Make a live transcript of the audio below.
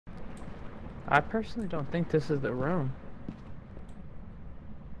I personally don't think this is the room.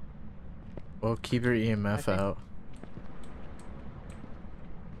 Well, keep your EMF out.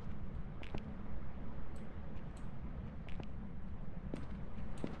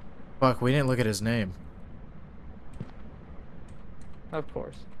 Fuck, we didn't look at his name. Of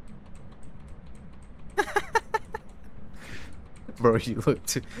course. Bro, you look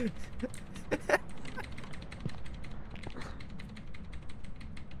too...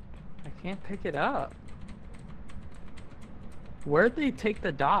 I can't pick it up. Where'd they take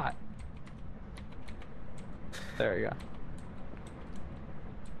the dot? There you go.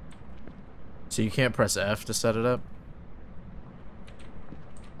 So you can't press F to set it up?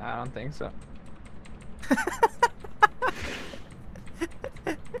 I don't think so.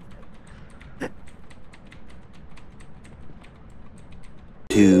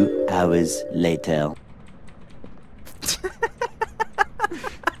 2 hours later.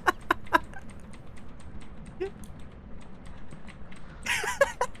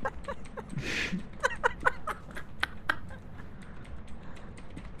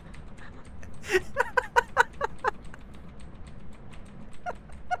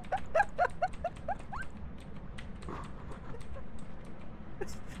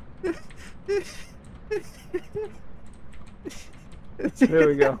 There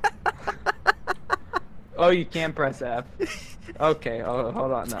we go. Oh, you can't press F. Okay, oh,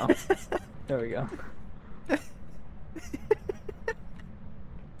 hold on now. There we go.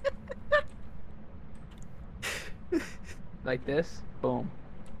 Like this? Boom.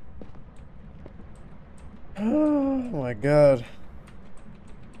 Oh my god.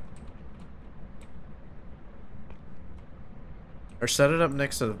 Or set it up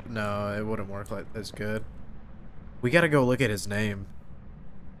next to... No, it wouldn't work like as good. We gotta go look at his name.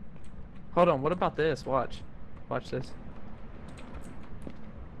 Hold on, what about this? Watch. Watch this.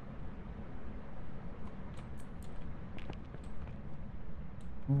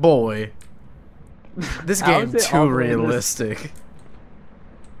 Boy. This How game is it too all the way this- realistic.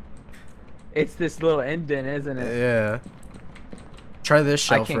 It's this little indent, isn't it? Yeah. Try this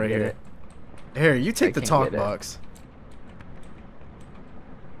I shelf can't right get here. it. Here, you take I the can't talk get it. box.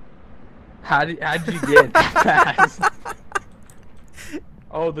 How'd you get fast?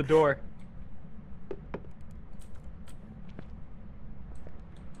 Oh, the door.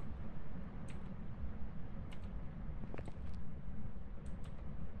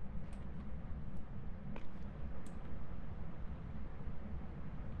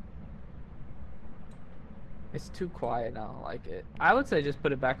 It's too quiet. I don't like it. I would say just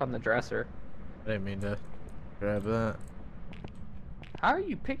put it back on the dresser. I didn't mean to grab that. How are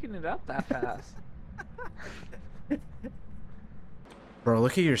you picking it up that fast? Bro,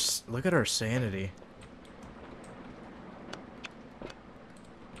 look at our sanity.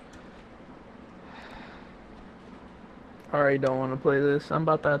 I already don't want to play this. I'm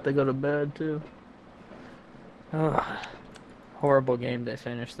about to have to go to bed too. Ugh. Horrible game to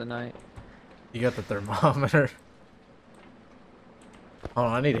finish the night. You got the thermometer. Hold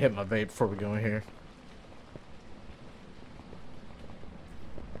on, I need to hit my vape before we go in here.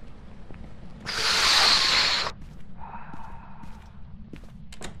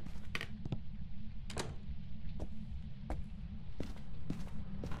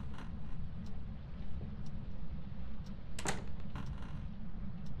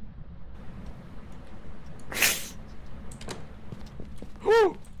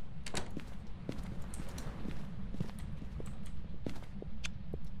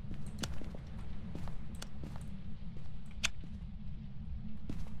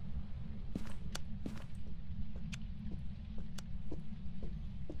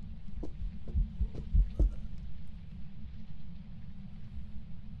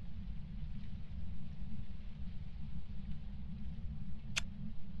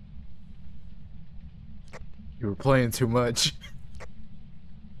 You were playing too much.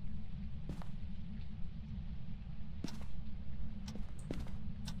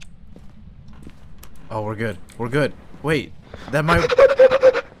 Oh, we're good. We're good. Wait, that might...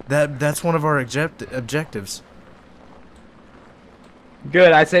 That's one of our objectives.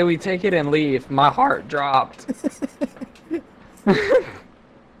 Good. I say we take it and leave. My heart dropped.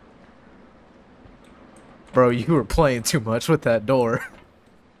 Bro, you were playing too much with that door.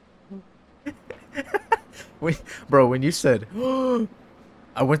 Bro, when you said,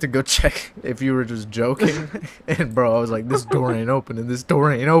 I went to go check if you were just joking, and bro, I was like, this door ain't opening, this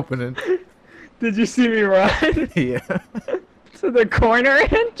door ain't opening. Did you see me run? Yeah. To the corner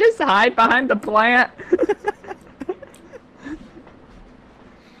and just hide behind the plant?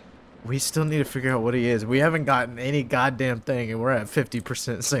 We still need to figure out what he is. We haven't gotten any goddamn thing, and we're at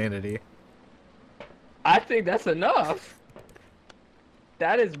 50% sanity. I think that's enough.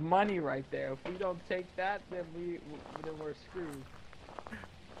 That is money right there. If we don't take that, then we're screwed.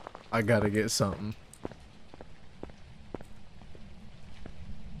 I gotta get something.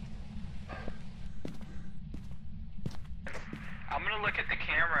 I'm gonna look at the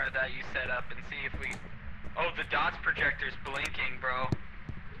camera that you set up and see if we. Oh, the dots projector's blinking, bro.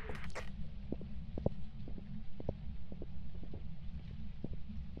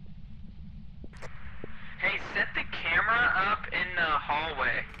 Hey, set the camera up in the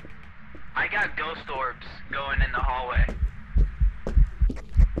hallway. I got ghost orbs going in the hallway.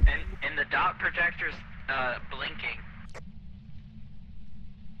 And the dot projector's blinking.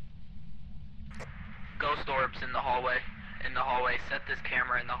 Ghost orbs in the hallway. In the hallway. Set this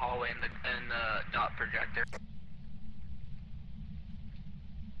camera in the hallway in the dot projector.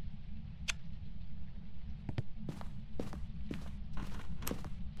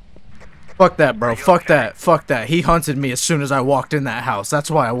 Fuck that, bro. Fuck that. Fuck that. He hunted me as soon as I walked in that house.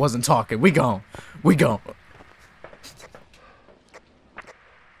 That's why I wasn't talking. We gone. We gone.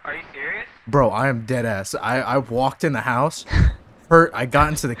 Are you serious? Bro, I am dead ass. I walked in the house. I got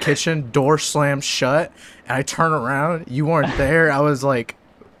into the kitchen. Door slammed shut. And I turn around. You weren't there. I was like,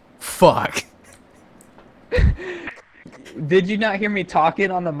 fuck. Did you not hear me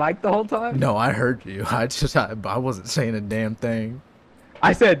talking on the mic the whole time? No, I heard you. I wasn't saying a damn thing.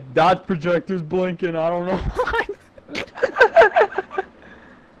 I said dot projector's blinking. I don't know why.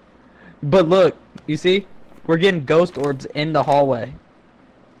 But look, you see, we're getting ghost orbs in the hallway.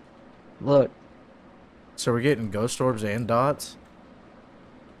 Look. So we're getting ghost orbs and dots?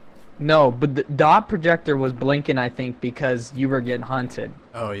 No, but the dot projector was blinking, I think, because you were getting hunted.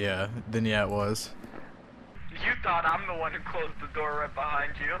 Oh yeah. Then yeah, it was. You thought I'm the one who closed the door right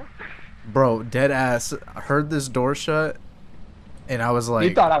behind you. Bro, dead ass. I heard this door shut. And I was like...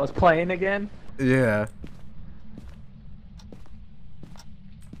 You thought I was playing again? Yeah.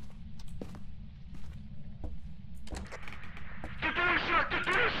 The door shut! The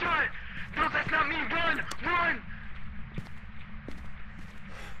door shut! No, that's not me! Run! Run!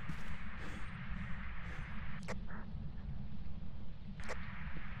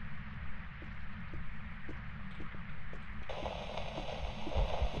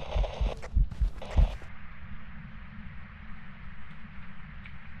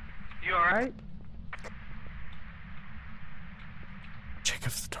 You alright? Check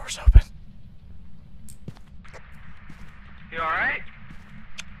if the door's open. You alright?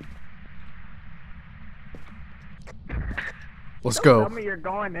 Let's go. Tell me you're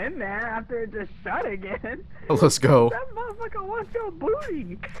going in there after it just shut again. Let's go. That motherfucker wants your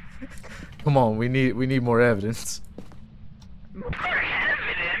booty. Come on, we need more evidence. More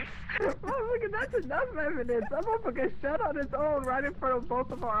evidence? Motherfucker, that's enough evidence. That motherfucker shut on its own right in front of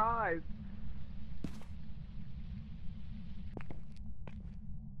both of our eyes.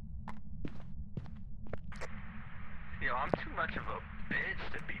 Yo, I'm too much of a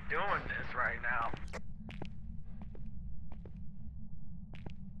bitch to be doing this right now.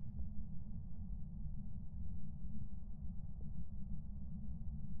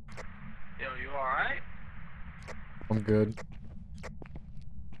 Yo, you alright? I'm good.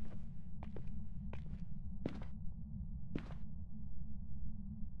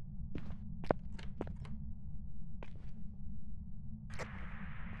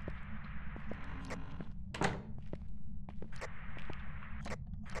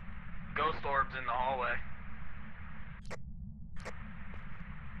 Ghost orbs in the hallway.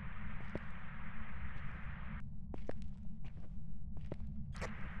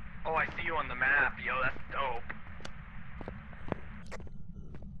 Oh, I see you on the map. Yo, that's dope.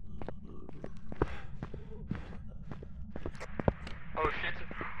 Oh, shit.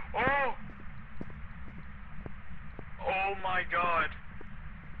 Oh! Oh my god.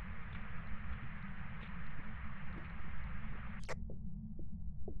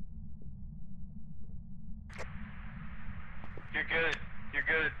 You're good. You're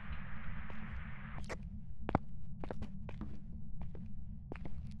good.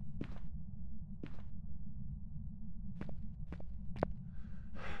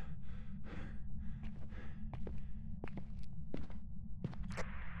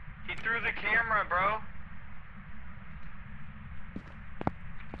 He threw the camera, bro.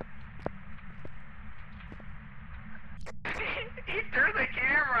 He threw the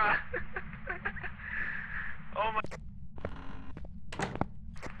camera. Oh my.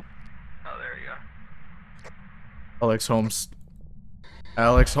 Oh, there you go. Alex Holmes.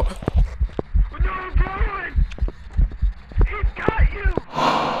 Alex Holmes. No, Brooklyn! He's got you!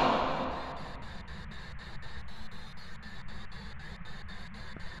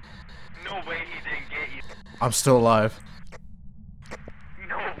 No way he didn't get I'm still alive.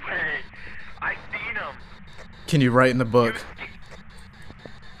 No way. I seen him. Can you write in the book?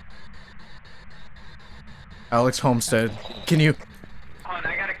 Alex Homestead. Can you? Hold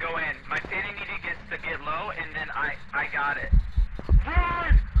on, I gotta go in. My sanity gets to get low, and then I got it.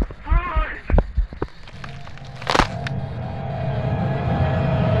 Run! Run!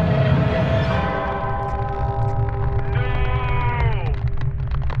 No!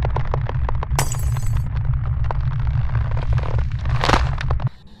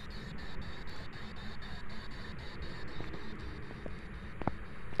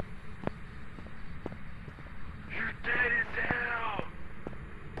 You're dead as hell!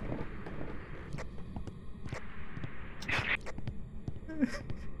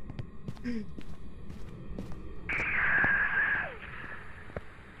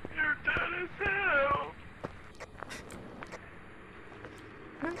 You're dead as hell!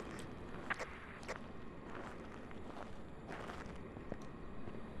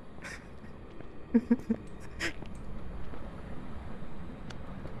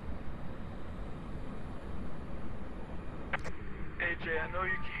 AJ, I know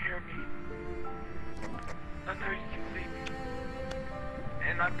you can hear me. I know you can see me.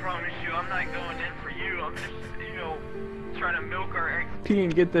 And I promise you, I'm not going in for you. I'm just, trying to milk our XP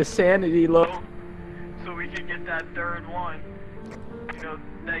and get the sanity low so we can get that third one,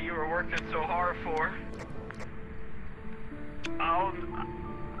 that you were working so hard for.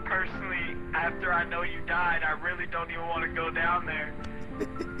 Personally, after I know you died, I really don't even want to go down there.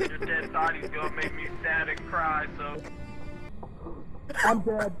 Your dead body's gonna make me sad and cry, so... I'm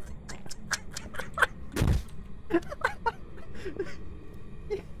dead.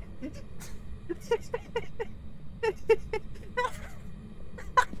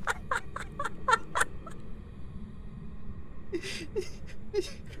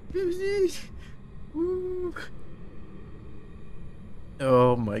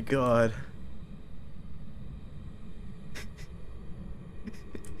 Oh my god.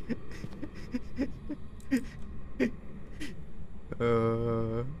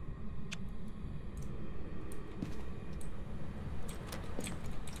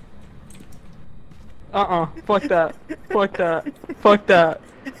 Fuck that. Fuck that. Fuck that.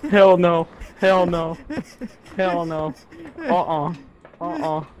 Hell no. Hell no. Hell no.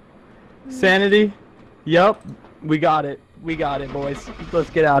 Sanity? Yup. We got it. We got it, boys. Let's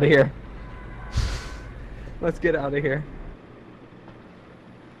get out of here. Let's get out of here.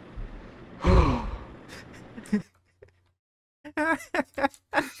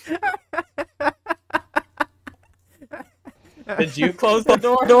 Did you close the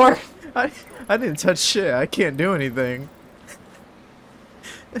door? I didn't touch shit. I can't do anything.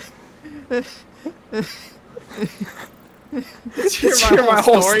 Just hear my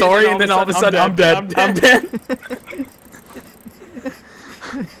whole story and then all of a sudden I'm dead. I'm dead.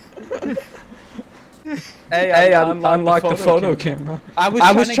 Hey, I unlocked the photo camera. I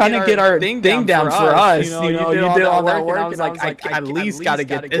was trying to get our thing down for us. You did all that work, and I was like, I at least gotta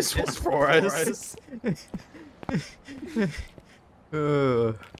get this one for us.